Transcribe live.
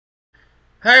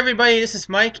Hi everybody, this is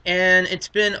Mike, and it's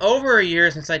been over a year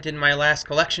since I did my last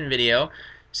collection video.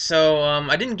 So,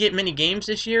 I didn't get many games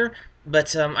this year,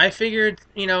 but I figured,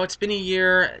 it's been a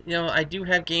year, I do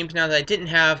have games now that I didn't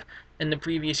have in the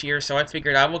previous year, so I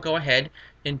figured I will go ahead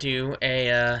and do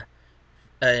a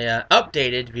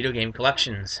updated video game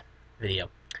collections video.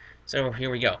 So, here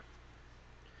we go.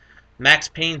 Max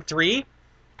Payne 3.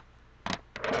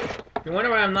 If you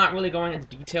wonder why I'm not really going into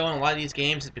detail on a lot of these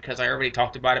games, it's because I already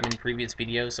talked about them in previous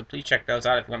videos, so please check those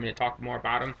out if you want me to talk more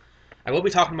about them. I will be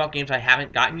talking about games I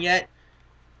haven't gotten yet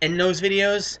in those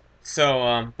videos,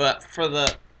 so, but for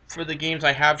the games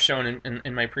I have shown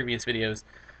in my previous videos,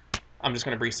 I'm just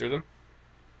going to breeze through them.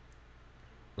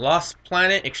 Lost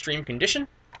Planet Extreme Condition.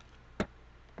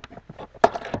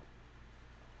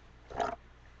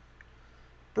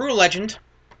 Brutal Legend.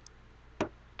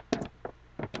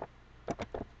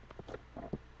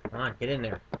 Come on, get in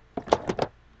there.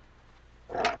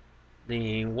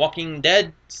 The Walking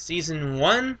Dead Season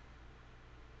 1.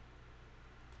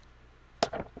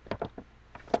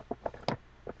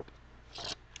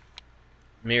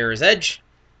 Mirror's Edge.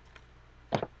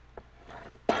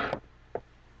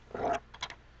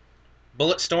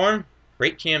 Bulletstorm.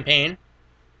 Great campaign.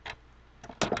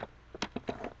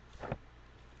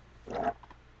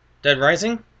 Dead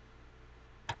Rising.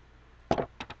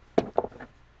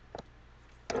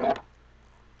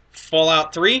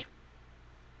 Fallout 3.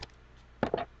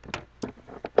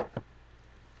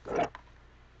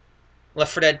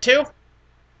 Left 4 Dead 2.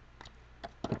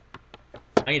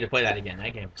 I need to play that again.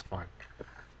 That game was fun.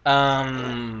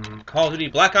 Call of Duty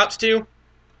Black Ops 2.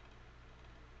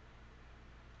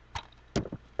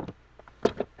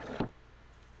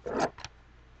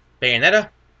 Bayonetta.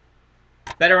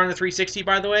 Better on the 360,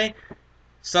 by the way.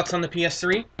 Sucks on the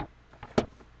PS3.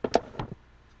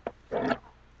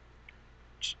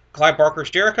 Clive Barker's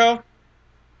Jericho.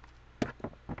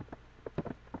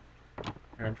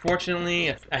 And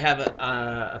unfortunately, I have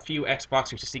a few Xbox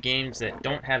 360 games that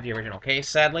don't have the original case,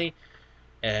 sadly.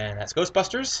 And that's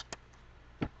Ghostbusters.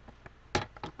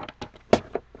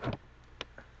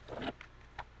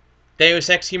 Deus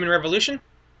Ex Human Revolution.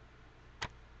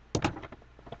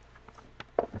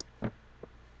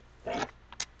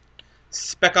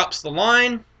 Spec Ops: The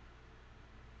Line.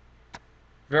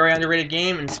 Very underrated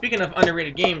game. And speaking of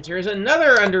underrated games, here's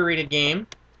another underrated game.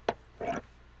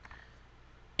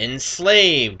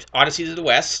 Enslaved. Odyssey to the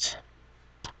West.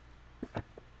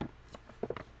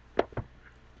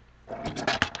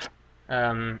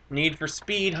 Need for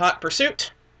Speed Hot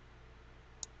Pursuit.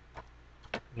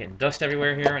 I'm getting dust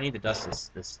everywhere here. I need to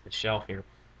dust this shelf here.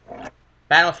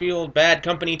 Battlefield Bad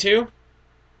Company 2.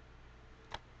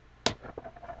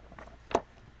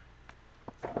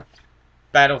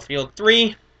 Battlefield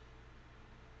 3.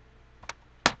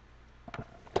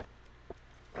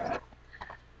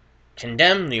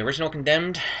 Condemned, the original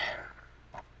Condemned.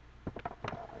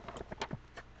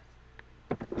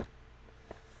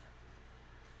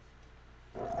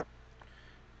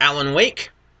 Alan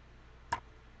Wake.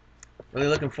 Really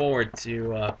looking forward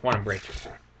to Quantum Break.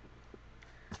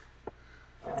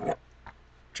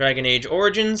 Dragon Age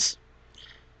Origins.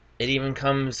 It even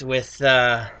comes with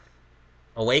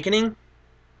Awakening.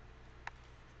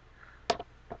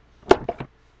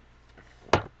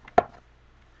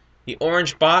 The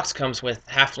orange box comes with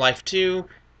Half-Life 2,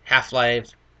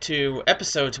 Half-Life 2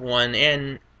 Episodes 1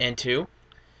 and 2,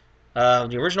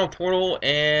 the original Portal,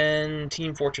 and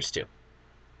Team Fortress 2.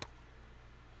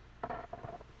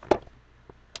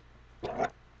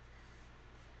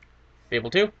 Fable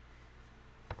 2.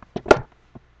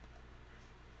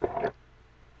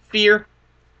 Fear.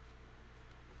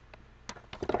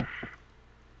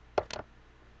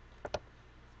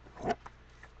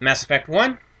 Mass Effect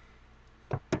 1.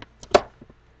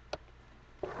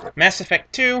 Mass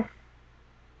Effect 2.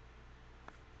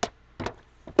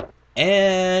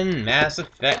 And Mass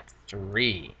Effect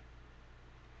 3.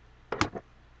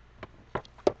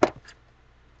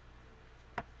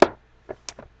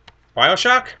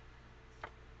 Bioshock.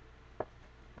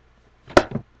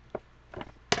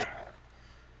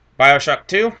 Bioshock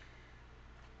 2.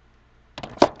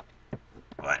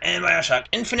 And Bioshock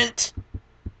Infinite.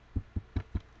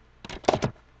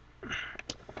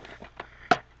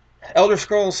 Elder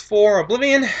Scrolls 4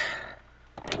 Oblivion.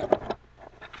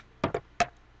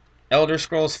 Elder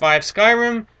Scrolls 5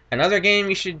 Skyrim. Another game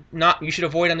you should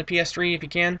avoid on the PS3 if you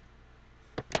can.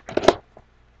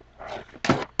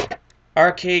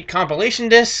 Arcade compilation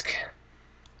disc.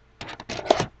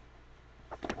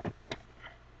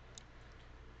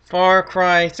 Far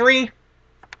Cry 3.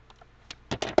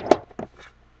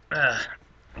 I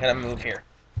gotta move here.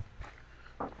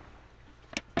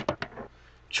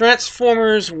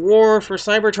 Transformers War for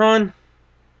Cybertron.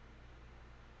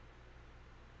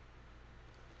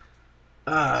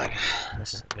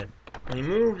 This isn't good. Let me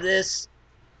move this.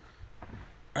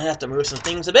 I have to move some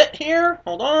things a bit here.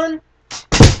 Hold on.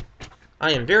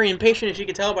 I am very impatient, as you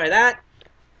can tell by that.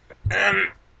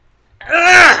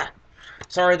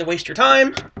 Sorry to waste your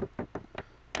time.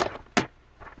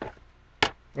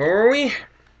 Where were we?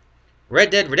 Red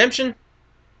Dead Redemption.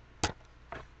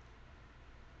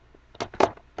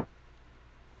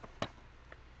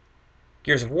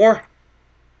 Gears of War.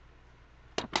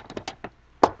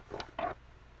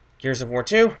 Gears of War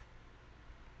 2.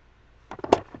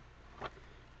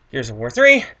 Gears of War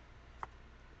 3.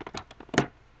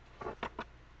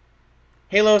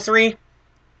 Halo 3.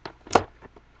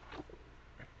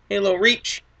 Halo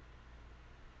Reach.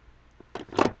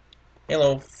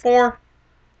 Halo 4.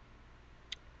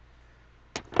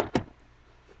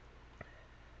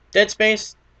 Dead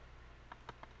Space.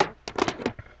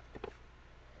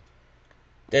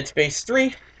 Dead Space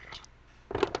 3.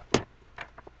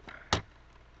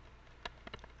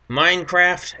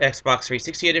 Minecraft Xbox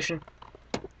 360 edition.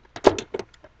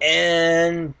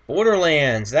 And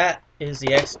Borderlands. That is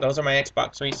those are my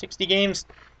Xbox 360 games.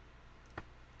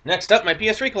 Next up, my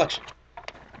PS3 collection.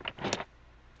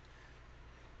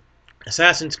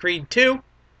 Assassin's Creed 2.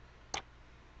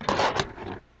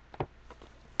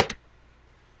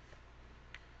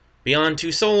 Beyond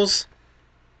Two Souls.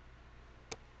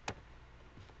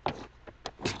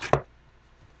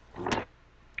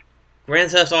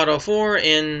 Grand Theft Auto 4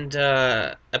 and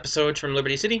episodes from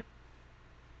Liberty City.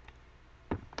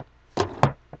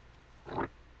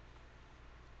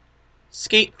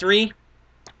 Skate 3.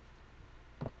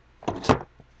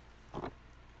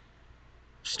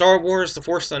 Star Wars The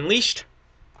Force Unleashed.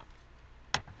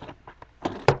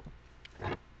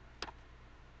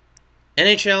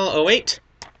 NHL 08.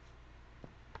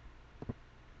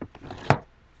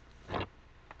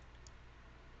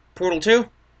 Portal 2.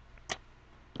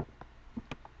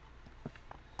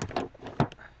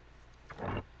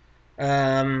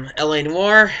 LA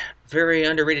Noire. Very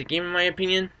underrated game in my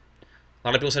opinion. A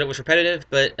lot of people said it was repetitive,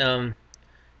 but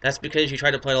that's because you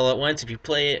try to play it all at once. If you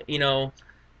play it,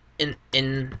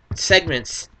 in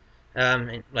segments,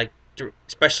 like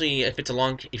especially if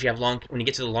you have when you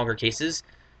get to the longer cases,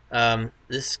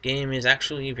 this game is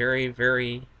actually very,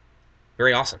 very,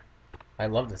 very awesome. I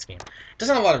love this game. It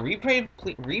doesn't have a lot of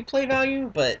replay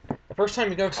value, but the first time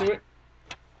you go through it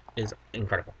is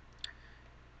incredible.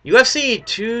 UFC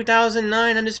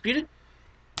 2009 Undisputed.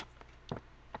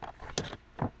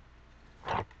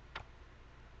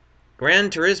 Gran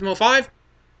Turismo 5.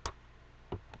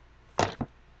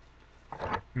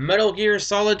 Metal Gear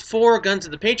Solid 4 Guns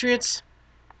of the Patriots.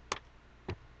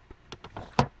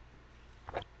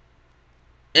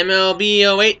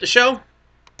 MLB 08 The Show.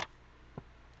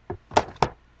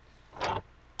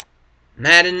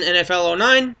 Madden NFL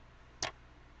 09.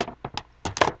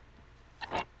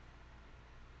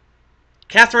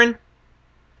 Catherine.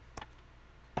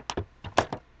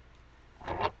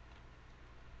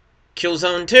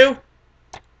 Killzone 2.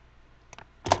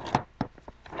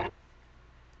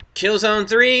 Killzone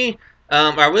 3.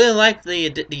 I really like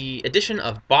the addition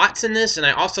of bots in this, and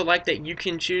I also like that you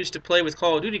can choose to play with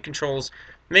Call of Duty controls.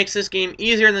 Makes this game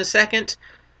easier than the second.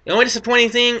 The only disappointing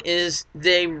thing is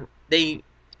they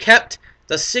kept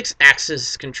the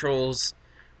 6-axis controls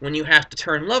when you have to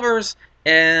turn levers,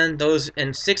 and those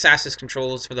 6-axis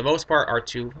controls for the most part are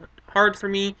too hard for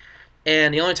me.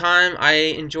 And the only time I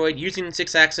enjoyed using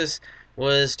 6-axis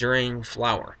was during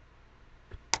Flower.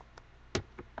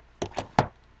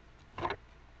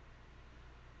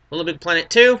 Little Big Planet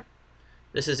 2.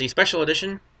 This is the special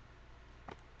edition.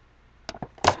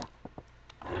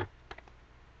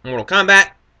 Mortal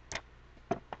Kombat.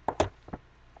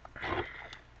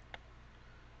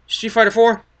 Street Fighter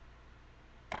 4.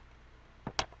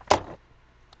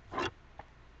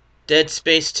 Dead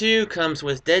Space 2 comes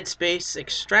with Dead Space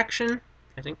Extraction.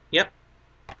 I think, yep.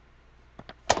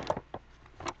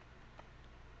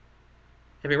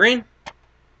 Heavy Rain.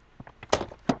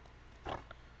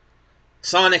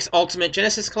 Sonic's Ultimate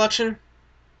Genesis Collection.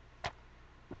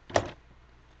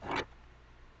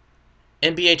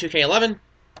 NBA 2K11.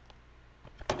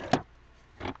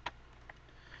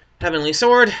 Heavenly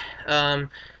Sword.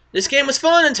 This game was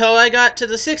fun until I got to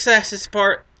the 6-axis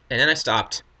part, and then I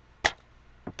stopped.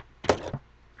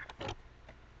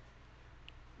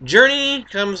 Journey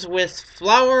comes with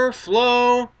Flower,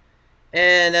 Flow,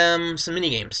 and some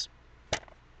minigames.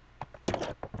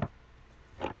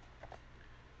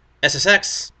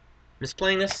 SSX.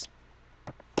 Misplaying this.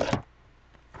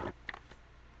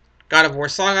 God of War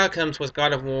Saga comes with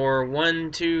God of War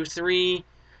 1, 2, 3,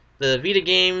 the Vita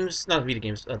games, not the Vita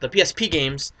games, the PSP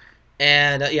games,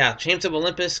 and yeah, Chains of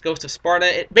Olympus, Ghost of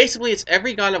Sparta. Basically, it's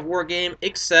every God of War game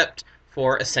except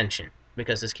for Ascension,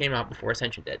 because this came out before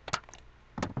Ascension did.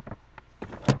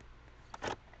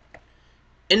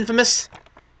 Infamous.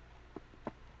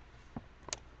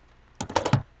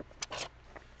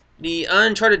 The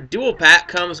Uncharted Dual Pack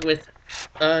comes with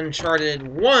Uncharted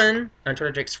 1,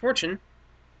 Uncharted Drake's Fortune,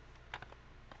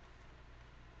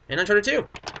 and Uncharted 2.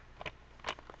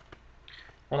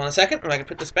 Hold on a second, I can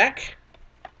put this back.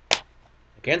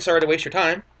 Again, sorry to waste your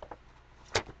time.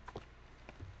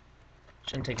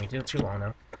 Shouldn't take me too long,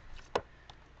 though.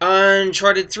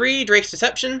 Uncharted 3, Drake's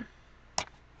Deception.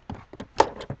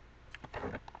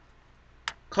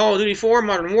 Call of Duty 4,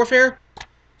 Modern Warfare.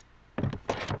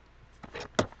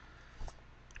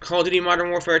 Call of Duty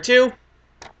Modern Warfare 2.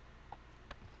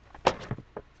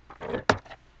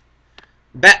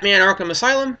 Batman Arkham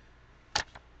Asylum.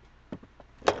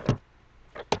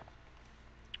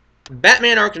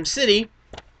 Batman Arkham City.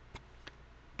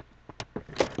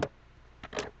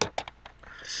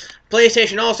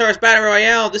 PlayStation All-Stars Battle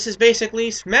Royale. This is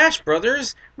basically Smash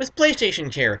Brothers with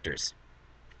PlayStation characters.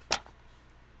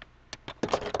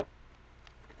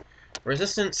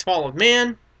 Resistance Fall of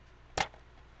Man.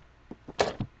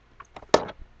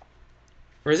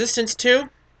 Resistance 2. In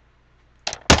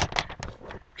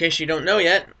case you don't know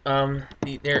yet,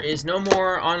 there is no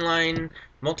more online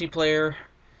multiplayer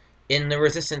in the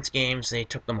Resistance games. They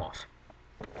took them off.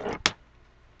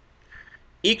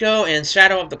 Ico and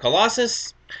Shadow of the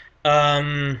Colossus.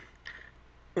 When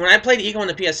I played Ico on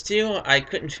the PS2, I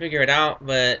couldn't figure it out,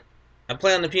 but I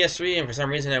played on the PS3, and for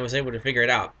some reason I was able to figure it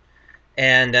out.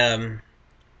 And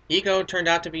Ico turned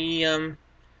out to be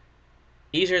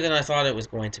easier than I thought it was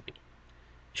going to be.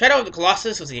 Shadow of the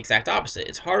Colossus was the exact opposite.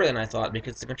 It's harder than I thought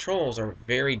because the controls are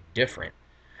very different.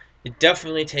 It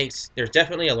definitely there's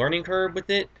definitely a learning curve with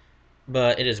it,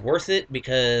 but it is worth it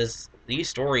because these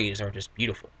stories are just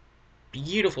beautiful.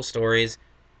 Beautiful stories,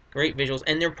 great visuals,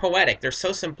 and they're poetic. They're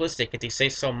so simplistic that they say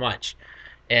so much.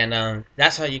 And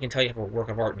that's how you can tell you have a work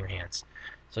of art in your hands.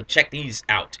 So check these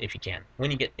out if you can.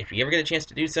 If you ever get a chance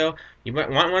to do so, you might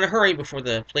want to hurry before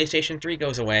the PlayStation 3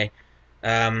 goes away.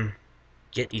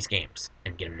 Get these games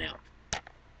and get them now.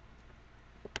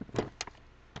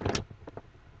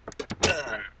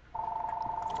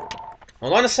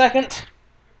 Hold on a second.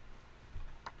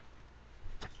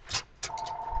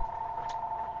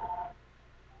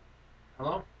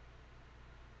 Hello?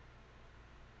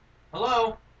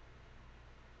 Hello?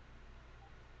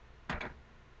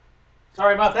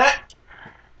 Sorry about that.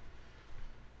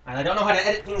 I don't know how to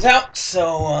edit things out,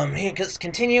 so here, let's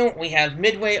continue. We have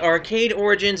Midway Arcade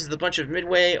Origins. It's a bunch of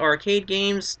Midway Arcade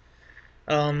games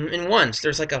in one. So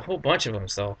there's like a whole bunch of them.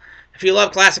 So if you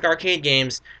love classic arcade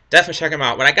games, definitely check them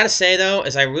out. What I gotta say though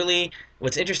is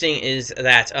what's interesting is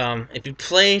that if you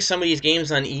play some of these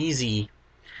games on easy,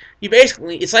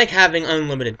 it's like having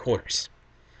unlimited quarters.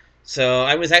 So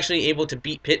I was actually able to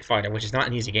beat Pit Fighter, which is not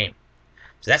an easy game.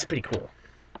 So that's pretty cool.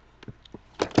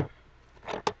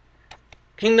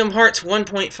 Kingdom Hearts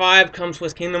 1.5 comes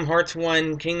with Kingdom Hearts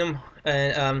 1,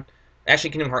 actually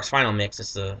Kingdom Hearts Final Mix.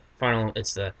 It's the Kingdom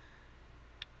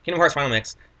Hearts Final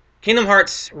Mix. Kingdom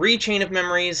Hearts Rechain of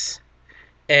Memories,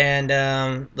 and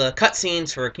the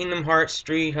cutscenes for Kingdom Hearts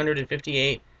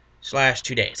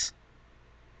 358/2 Days.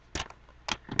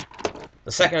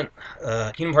 The second,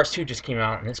 Kingdom Hearts 2 just came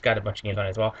out, and it's got a bunch of games on it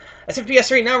as well. That's for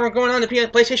PS3. Now we're going on to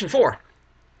PlayStation 4.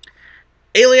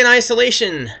 Alien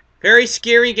Isolation. Very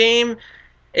scary game.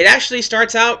 It actually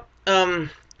starts out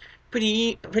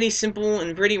pretty simple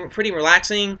and pretty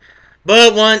relaxing,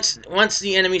 but once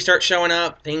the enemies start showing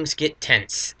up, things get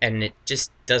tense, and it just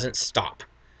doesn't stop.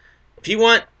 If you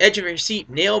want edge of your seat,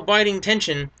 nail-biting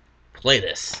tension, play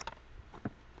this.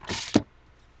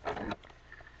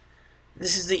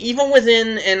 This is The Evil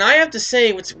Within, and I have to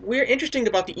say, what's interesting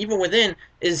about The Evil Within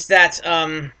is that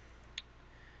on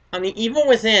The Evil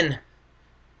Within,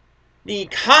 the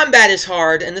combat is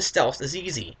hard and the stealth is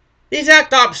easy. The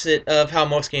exact opposite of how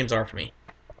most games are for me.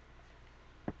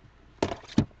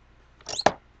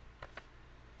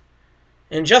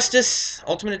 Injustice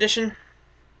Ultimate Edition.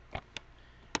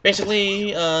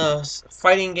 Basically, a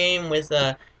fighting game with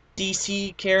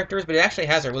DC characters, but it actually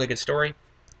has a really good story.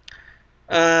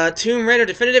 Tomb Raider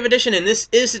Definitive Edition, and this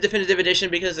is the Definitive Edition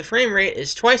because the frame rate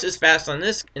is twice as fast in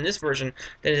this version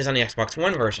than it is on the Xbox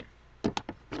One version.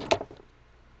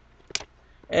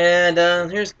 And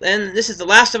this is The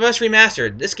Last of Us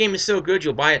Remastered. This game is so good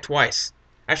you'll buy it twice.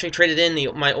 I actually traded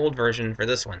in my old version for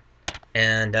this one,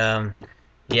 and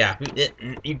yeah,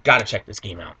 you gotta check this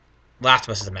game out. Last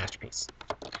of Us is a masterpiece.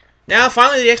 Now,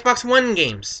 finally, the Xbox One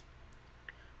games.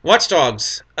 Watch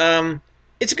Dogs.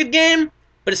 It's a good game,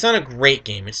 but it's not a great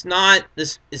game. It's not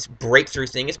this breakthrough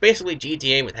thing. It's basically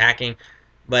GTA with hacking,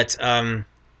 but I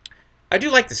do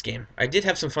like this game. I did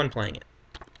have some fun playing it.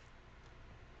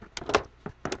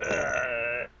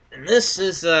 And this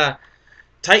is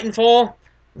Titanfall.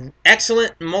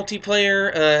 Excellent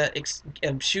multiplayer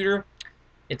shooter.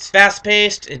 It's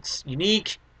fast-paced. It's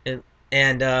unique,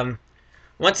 and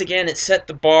once again, it set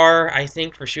the bar, I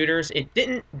think, for shooters. It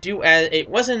didn't do as it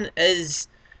wasn't as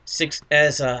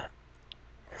as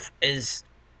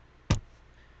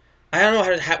I don't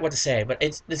know what to say, but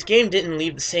this game didn't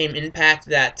leave the same impact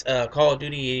that Call of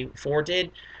Duty 4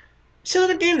 did. Still a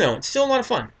good game though. It's still a lot of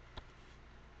fun.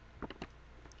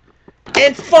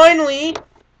 And finally,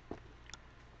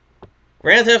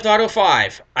 Grand Theft Auto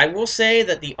 5. I will say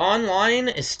that the online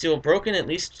is still broken,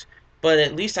 but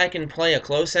at least I can play a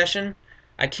closed session.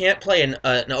 I can't play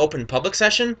an open public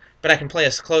session, but I can play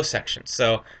a closed section.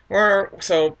 So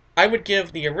I would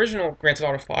give the original Grand Theft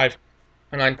Auto 5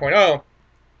 a 9.0,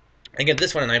 and give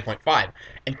this one a 9.5.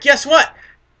 And guess what?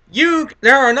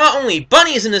 There are not only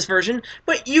bunnies in this version,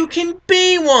 but you can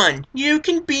be one. You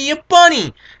can be a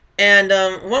bunny. And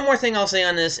one more thing I'll say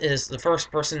on this is the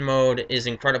first-person mode is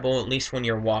incredible, at least when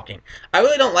you're walking. I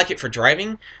really don't like it for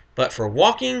driving, but for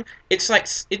walking, it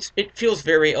feels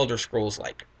very Elder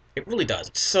Scrolls-like. It really does.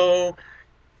 It's so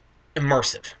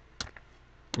immersive.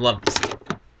 Love this.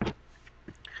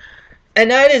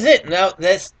 And that is it. Now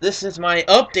this is my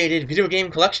updated video game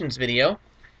collections video,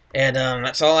 and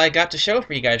that's all I got to show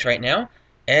for you guys right now.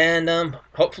 And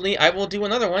hopefully I will do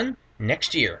another one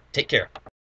next year. Take care.